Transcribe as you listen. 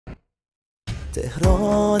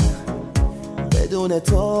تهران بدون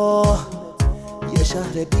تو یه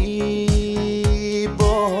شهر بی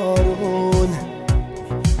بارون،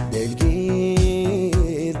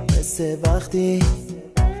 دلگیر مثل وقتی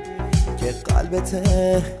که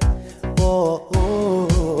قلبته با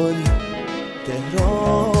اون.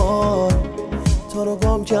 تهران تو رو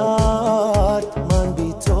گم کرد، من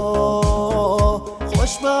بی تو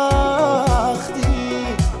خوشبختی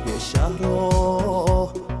یه شهر رو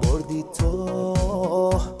بردی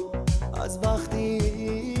تو از وقتی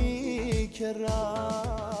که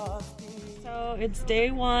رفتی. So it's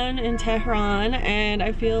day one in Tehran and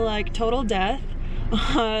I feel like total death.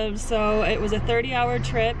 So it was a 30-hour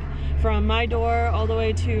trip from my door all the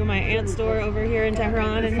way to my aunt's door over here in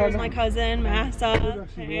Tehran, and here's my cousin Mahan Zed.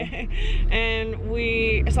 And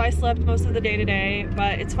so I slept most of the day today,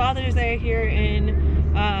 but it's Father's Day here in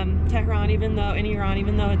Tehran, in Iran,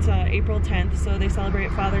 even though it's April 10th, so they celebrate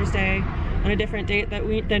Father's Day on a different date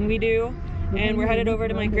than we do. And we're headed over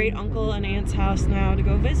to my great uncle and aunt's house now to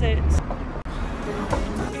go visit.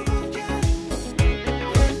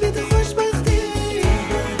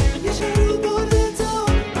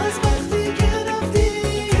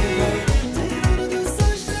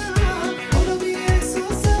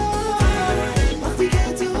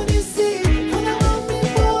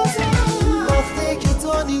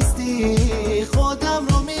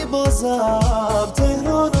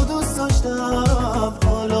 تهران رو دوست داشتم،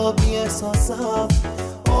 حالا بی احساسم،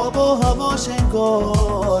 آب و هواش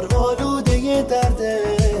انگار آلوده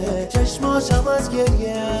درده، چشماشم از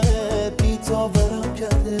گریه بی تا برم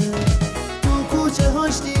کرده. تو کوچه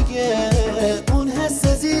هاش دیگه اون حس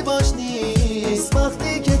زیباش نیست،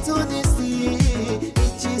 وقتی که تو نیستی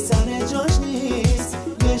هیچی سر جاش نیست.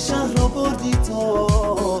 یه شهر رو بردی تو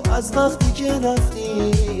از وقتی که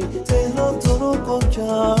رفتی، تهران تو رو گم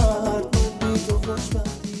کرد، من بی تو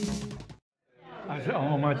خوشبختی. از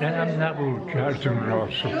آمدنم نبود گردون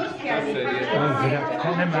راسو، از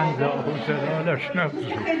رفتن من زاه و زلالش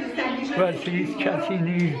نبود، وزیز کسی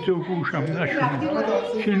نیز دو گوشم نشوند،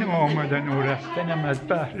 این آمدن و رفتنم از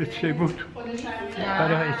بحر چه بود،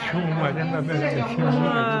 برای چه اومدن و برای چه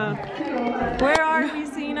اومدن. Where are we,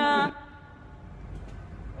 Sina?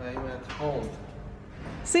 I'm at home.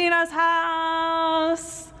 Sina's house!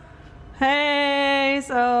 Hey,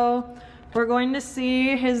 so we're going to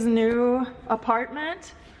see his new apartment.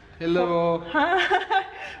 Hello.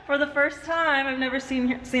 For the first time, I've never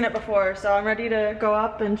seen it before, so I'm ready to go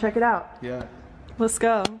up and check it out. Yeah. Let's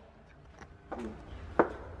go.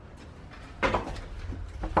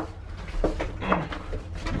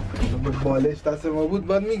 بالش دست ما بود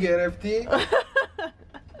باید میگرفتی.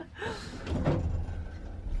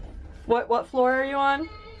 What floor are you on?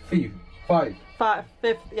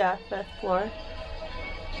 Fifth floor.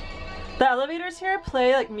 The elevators here play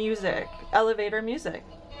like music, elevator music.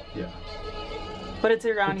 Yeah. But it's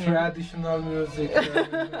Iranian. Traditional music.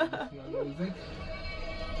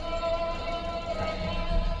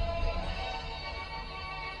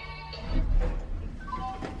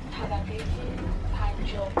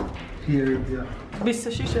 Here, yeah.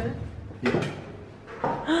 26. Yeah.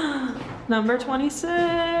 Number 26.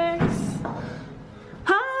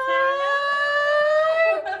 Hi!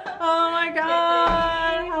 Oh my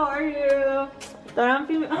god! How are you? دارم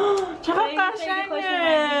فیلم چقدر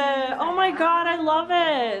قشنگه! Oh my god, I love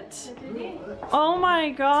it! Oh my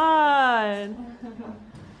god!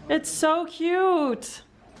 It's so cute!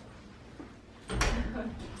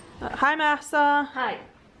 Hi Mahsa! Hi.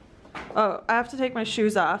 Oh, I have to take my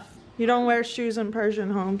shoes off. You don't wear shoes in Persian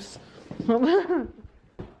homes.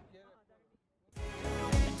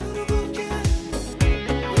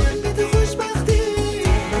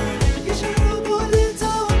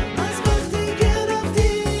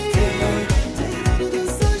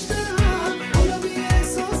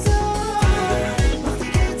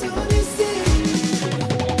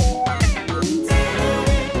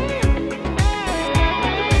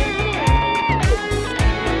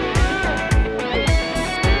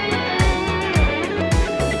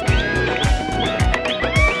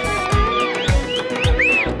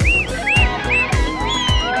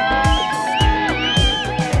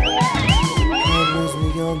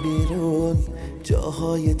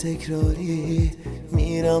 جاهای تکراری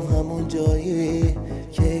میرم همون جایی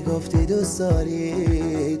که گفتی دوست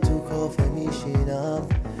داری، تو کافه میشینم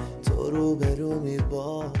تو رو به رو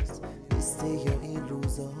میباز، نیستی یا این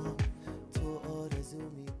روزا تو آرزو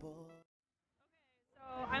میباز.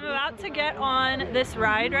 I'm about to get on this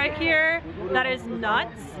ride right here that is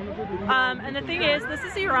nuts. And the thing is, this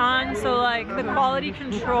is Iran, so like the quality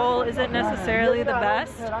control isn't necessarily the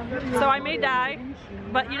best. So I may die,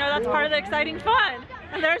 but you know, that's part of the exciting fun.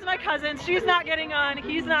 And there's my cousin. She's not getting on.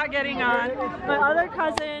 He's not getting on. My other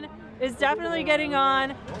cousin is definitely getting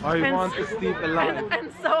on. I want to stay alive.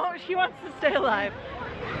 And so she wants to stay alive.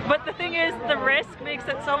 But the thing is, the risk makes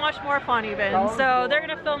it so much more fun even. So they're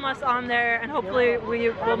gonna film us on there and hopefully we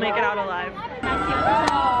will make it out alive.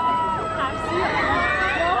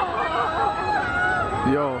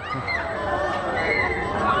 Yo.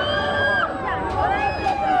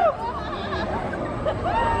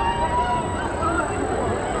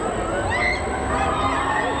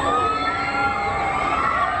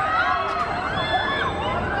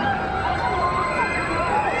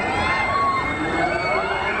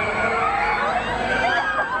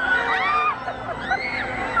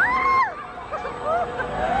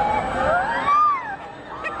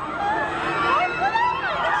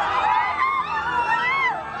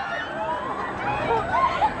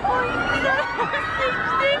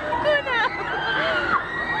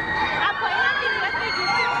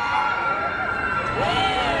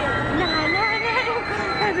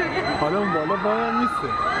 حالا اون بالا باید نیسته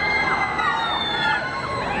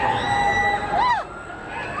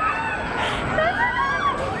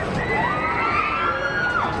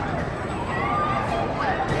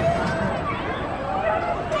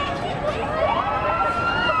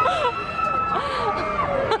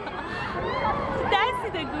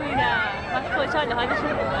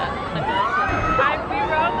We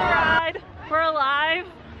rode the ride. We're alive.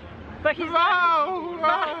 But he's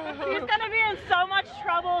gonna be in so much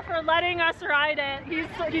trouble for letting us ride it.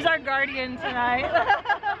 He's our guardian tonight.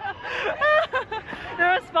 It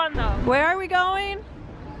was fun though. Where are we going?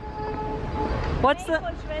 What's the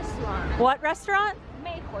restaurant? What restaurant?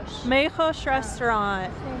 Meichosh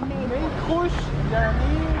restaurant. خوش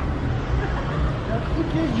یعنی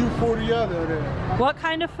که یوفوریا داره. What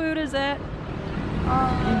kind of food is it?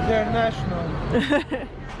 International.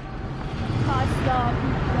 Pasta,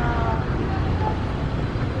 pizza.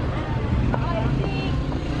 I think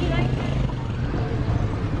he likes it.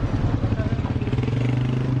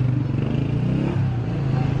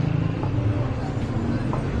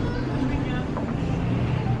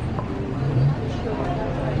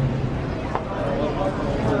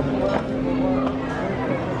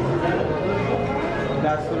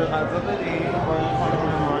 دستور غذا بدیم با این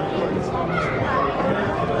خانم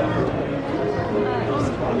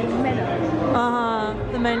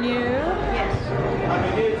The menu. Yes.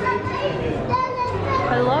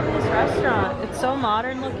 I love this restaurant. It's so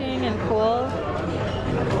modern looking and cool.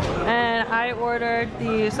 And I ordered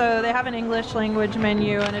so they have an English language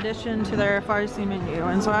menu in addition to their Farsi menu.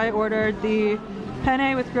 And so I ordered the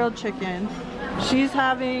penne with grilled chicken. She's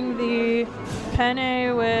having the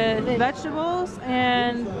penne with vegetables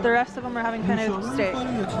and the rest of them are having penne with steak.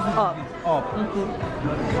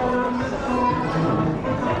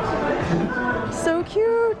 So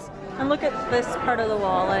cute! And look at this part of the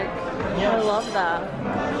wall, like, I love that.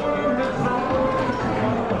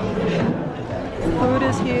 Food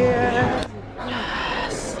is here.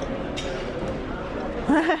 Yes!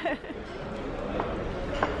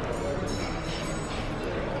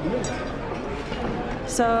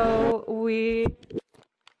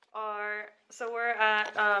 we're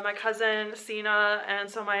at my cousin Sina and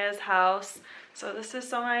Somaya's house. So this is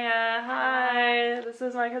Somaya, hi! This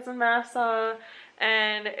is my cousin Masa.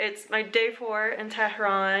 And it's my day 4 in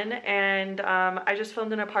Tehran, and I just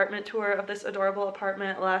filmed an apartment tour of this adorable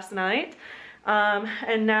apartment last night.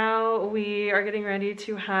 And now we are getting ready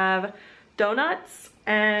to have donuts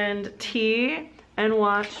and tea and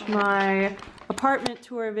watch my apartment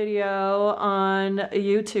tour video on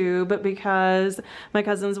YouTube because my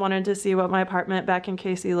cousins wanted to see what my apartment back in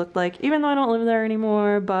KC looked like, even though I don't live there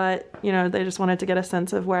anymore, but you know, they just wanted to get a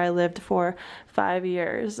sense of where I lived for 5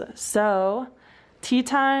 years. So tea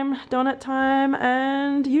time, donut time,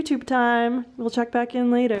 and YouTube time. We'll check back in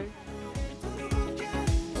later.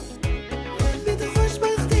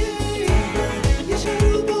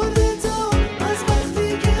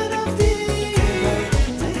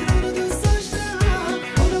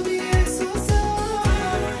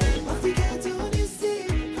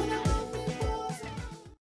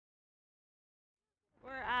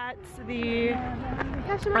 We're at the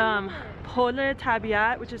Total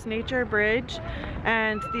Tehran, which is Nature Bridge,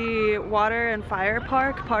 and the Water and Fire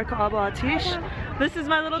Park, Park Ahdieh. This is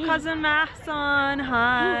my little cousin Mahsan.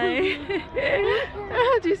 Hi.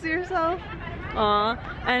 Do you see yourself? Aw.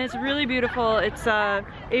 And it's really beautiful. It's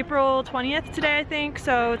April 20th today, I think,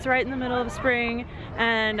 so it's right in the middle of spring,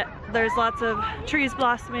 and there's lots of trees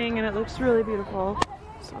blossoming, and it looks really beautiful.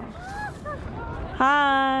 So.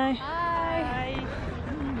 Hi. Hi.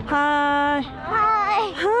 Hi.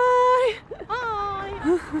 Hi. Hi. Hi.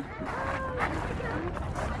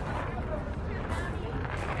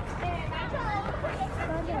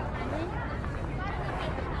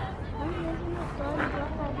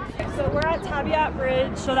 So we're at Tabiat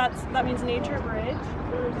Bridge, so that means Nature Bridge.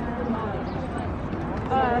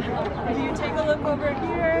 If you take a look over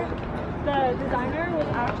here, the designer was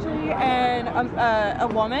actually a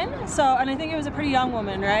woman. So, and I think it was a pretty young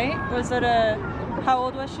woman, right? Was it how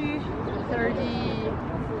old was she? 30.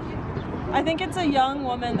 I think it's a young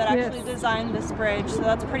woman that actually designed this bridge, so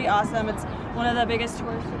that's pretty awesome. It's one of the biggest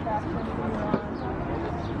tourist attractions in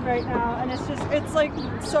Iran right now, and it's like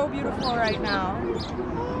so beautiful right now.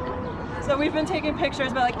 So we've been taking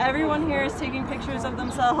pictures, but like everyone here is taking pictures of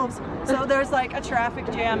themselves. So there's like a traffic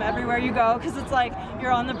jam everywhere you go, because it's like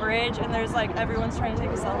you're on the bridge and there's like everyone's trying to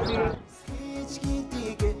take a selfie.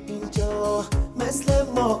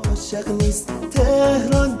 مثل ما عاشق نیست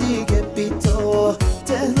تهران دیگه بی تو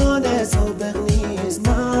تهران سابق نیست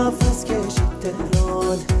نفس کشید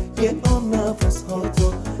تهران یه عمر نفس ها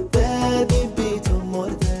تو ببین بی تو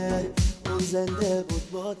مرده اون زنده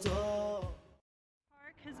بود با تو.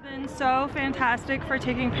 Park has been so fantastic for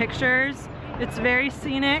taking pictures. It's very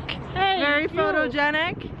scenic, very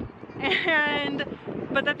photogenic,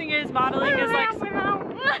 but the thing is modeling is like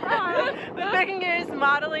the thing is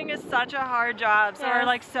modeling is such a hard job, so we're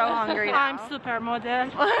like so hungry now. I'm supermodel.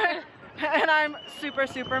 And I'm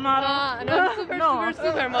super model. And I'm super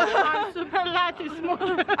model. I'm super lattice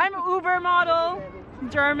model. I'm Uber model,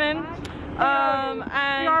 German.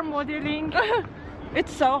 And You're modeling.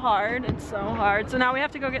 it's so hard. It's so hard. So now we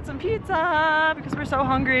have to go get some pizza because we're so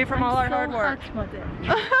hungry from all our hard work.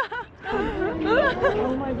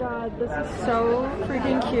 Oh my god, this is so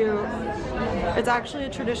freaking cute. It's actually a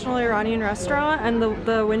traditional Iranian restaurant, and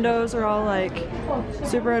the windows are all like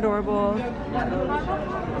super adorable.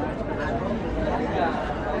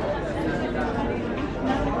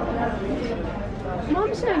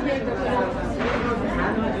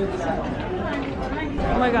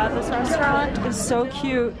 Oh my god, this restaurant is so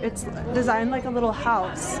cute. It's designed like a little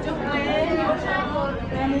house.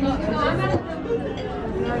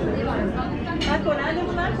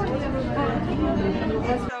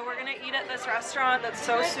 So we're gonna eat at this restaurant that's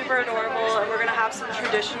so super adorable, and we're gonna have some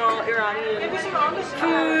traditional Iranian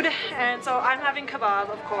food. And so I'm having kebab,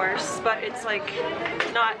 of course, but it's like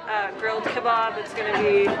not grilled kebab. It's gonna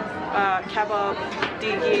be kebab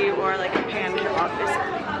digi, or like a pan kebab,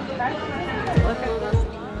 basically. Look at this.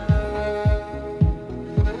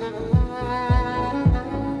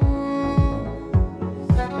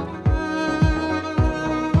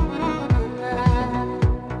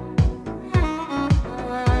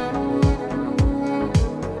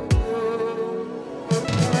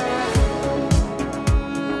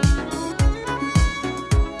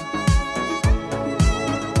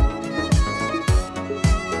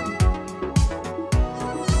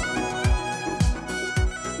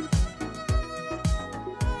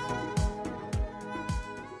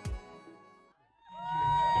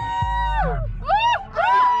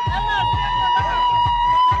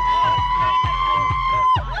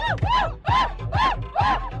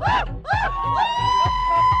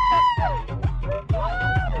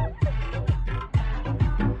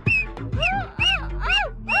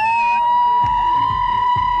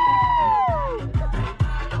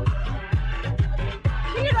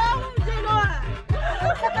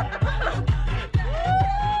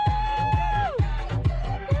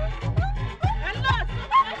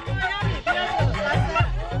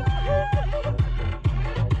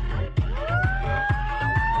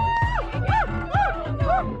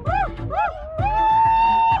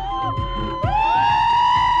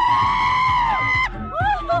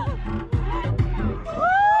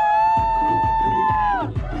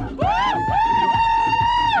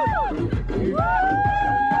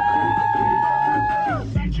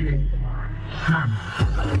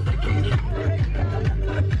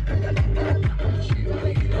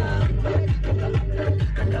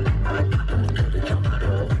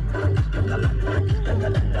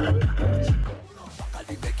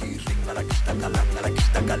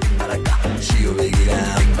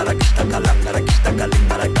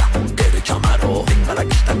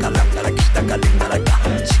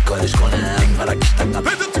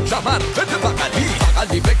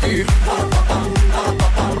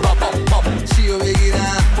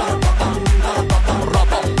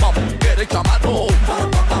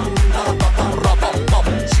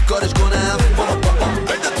 چیکارش کنم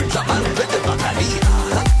بده تو کمر بده بغلی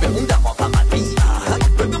به اون دما بغلی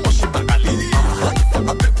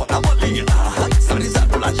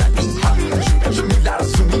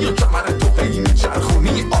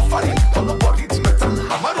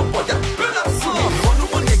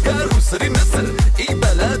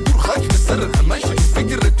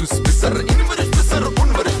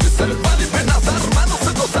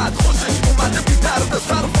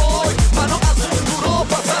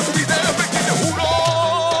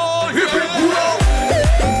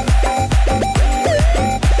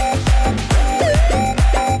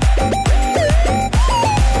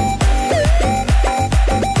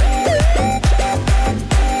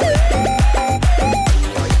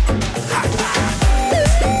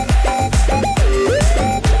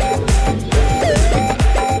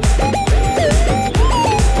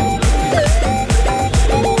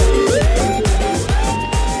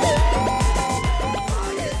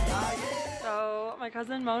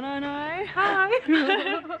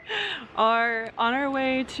are on our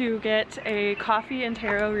way to get a coffee and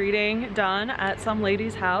tarot reading done at some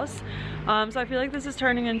lady's house. So I feel like this is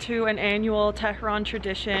turning into an annual Tehran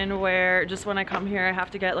tradition where just when I come here I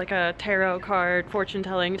have to get like a tarot card fortune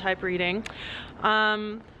telling type reading.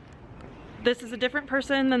 This is a different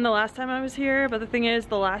person than the last time I was here, but the thing is,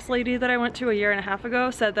 the last lady that I went to a year and a half ago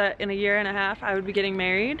said that in a year and a half I would be getting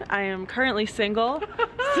married. I am currently single,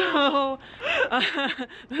 so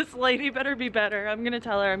this lady better be better. I'm gonna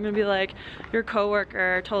tell her, I'm gonna be like, your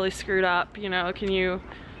coworker totally screwed up, you know, can you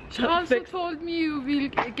You also told me you will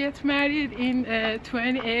get married in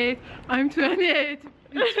 28. I'm 28.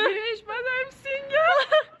 It's finished, but I'm single.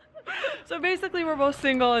 So basically we're both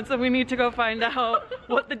single, and so we need to go find out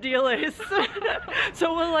what the deal is.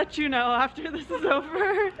 So we'll let you know after this is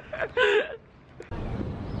over.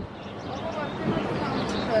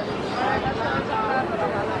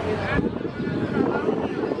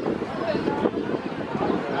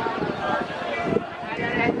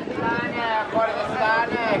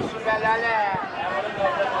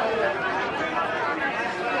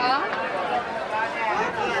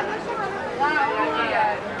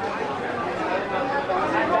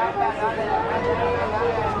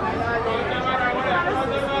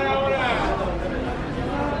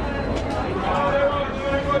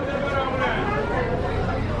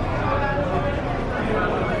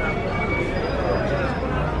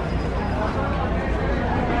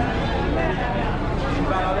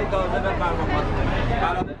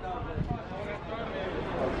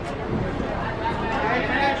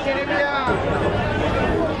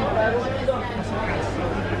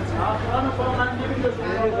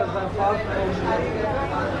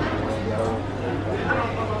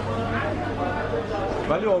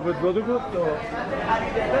 ولی آبدبادو گفت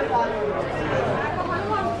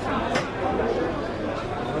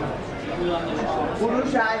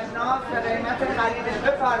فروش اجناس به قیمت خرید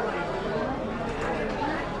بفرمایید.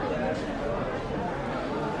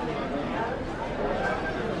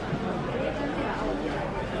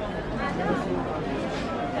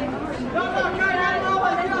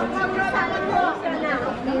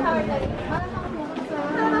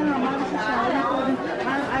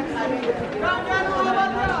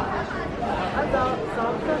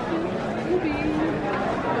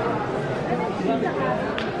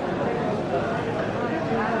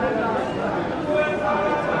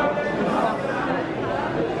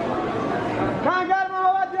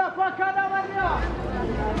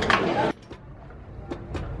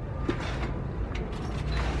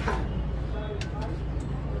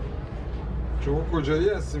 شما کجایی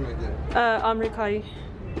هستی مگه؟ آمریکایی.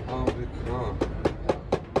 آمریکا.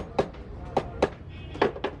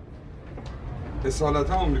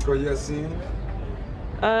 اصالتا آمریکایی هستین؟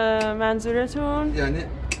 منظورتون؟ یعنی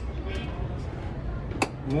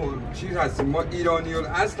چی هستیم؟ ما ایرانی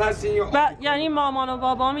الاصل هستیم یا یعنی مامان و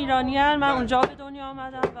بابام ایرانی هن. من اونجا به دنیا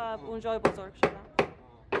آمدم و اونجا بزرگ شدم.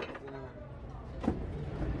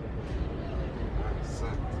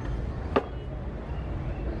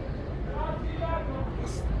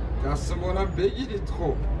 دستمونم بگیرید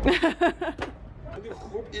خب.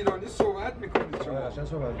 خوب ایرانی صحبت میکنید شما. قشنگ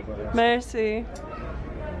صحبت میکنید. مرسی.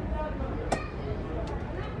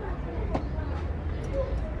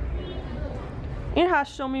 این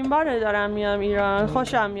 8مین باره دارم میام ایران.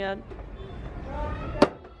 خوشم میاد.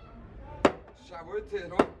 شبای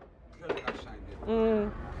تهران خیلی قشنگه.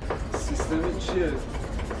 سیستم چیه؟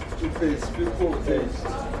 تو فیسبوک و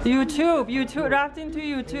یوتیوب رفتین تو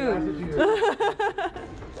یوتیوب.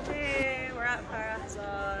 Hey, we're at Farah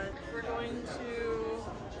Zed. We're going to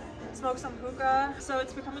smoke some hookah. So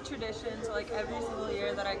it's become a tradition. So like every single year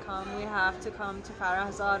that I come, we have to come to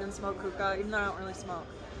Farah Zed and smoke hookah, even though I don't really smoke.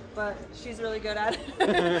 But she's really good at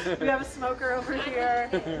it. We have a smoker over here.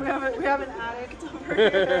 We have an addict over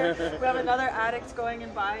here. We have another addict going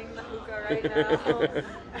and buying the hookah right now.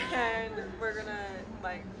 And we're gonna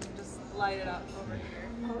like just light it up over here.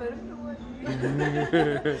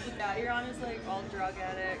 Yeah, Iran is like all drug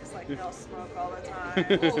addicts, like they all smoke all the time.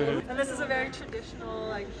 And this is a very traditional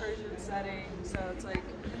like Persian setting, so it's like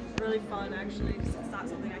really fun actually because it's not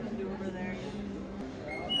something I can do over there.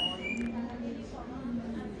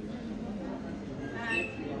 I'm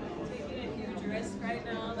taking a huge risk right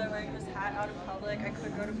now by wearing this hat out in public. I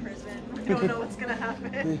could go to prison. I don't know what's gonna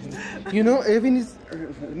happen. You know, Evan is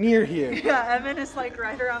near here. Yeah, Evan is like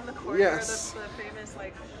right around the corner. Yes. That's the famous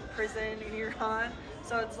like prison in Iran.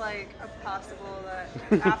 So it's like possible that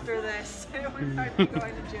after this we might be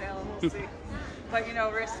going to jail. We'll see. But you know,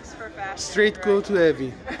 risks for fashion. Straight right? go to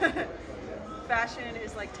Evie. Fashion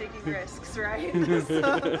is like taking risks, right?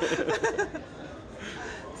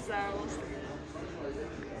 So we'll see.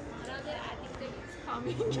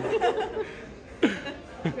 coming. We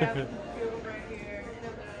have fuel right here.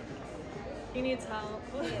 He needs help.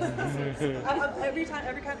 Every time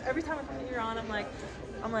I come to Iran,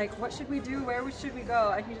 I'm like, what should we do? Where should we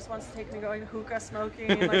go? And he just wants to take me going hookah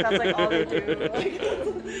smoking. And like that's like all we do. Like,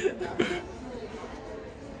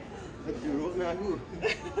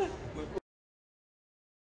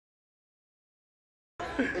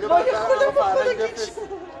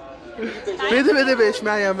 بده بهش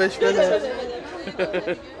مریم بهش بده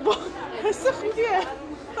حس خوبیه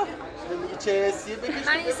چه حسیه بکش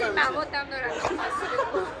من یه سری موادم دارم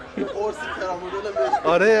قرصی ترامادول بهش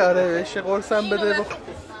آره بهش قرصم بده هم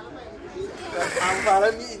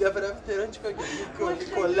فرا میده فرا تهران چیکار کنه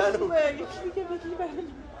کلا رو یکی دیگه بگی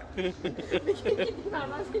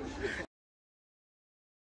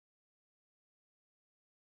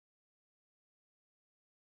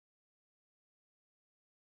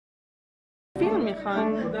فیلم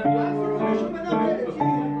میخوان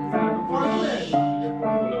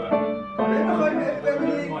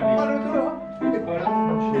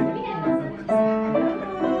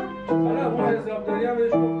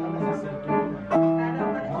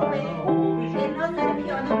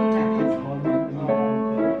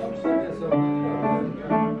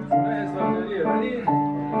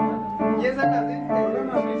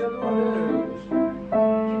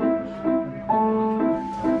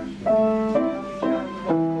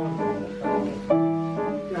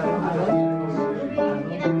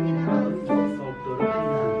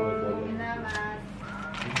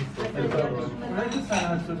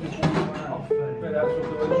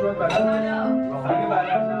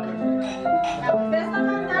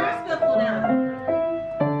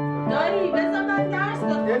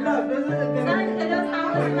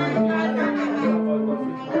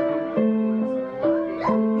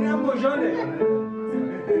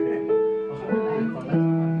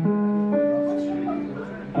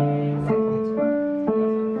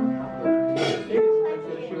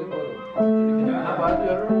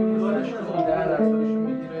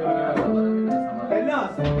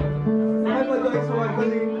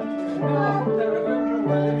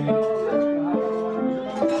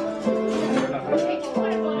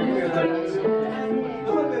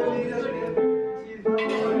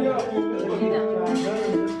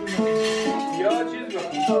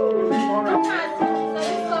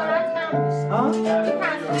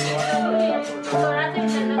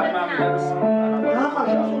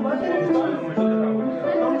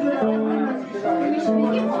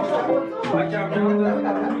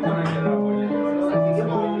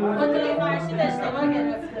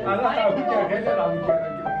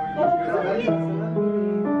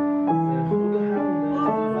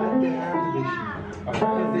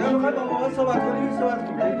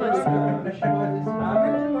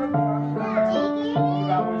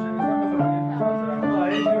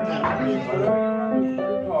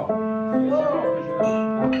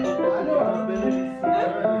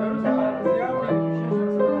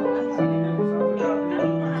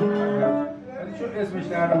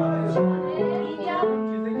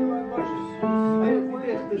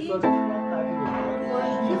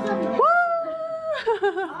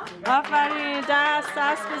آفرین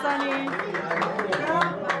دست بزنید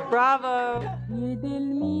براوو یه دل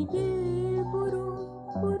میگه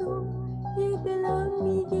برو یه دلم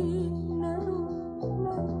میگه نرو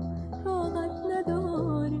طاقت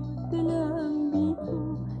نداره دلم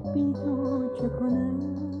بی تو چه کنم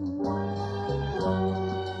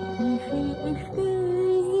میشه عشق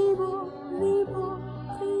زیبا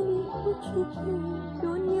خیلی کوچیکه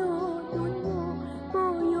دنیا با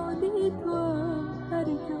یاد تو هر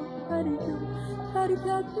جا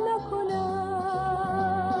حرکت نکنم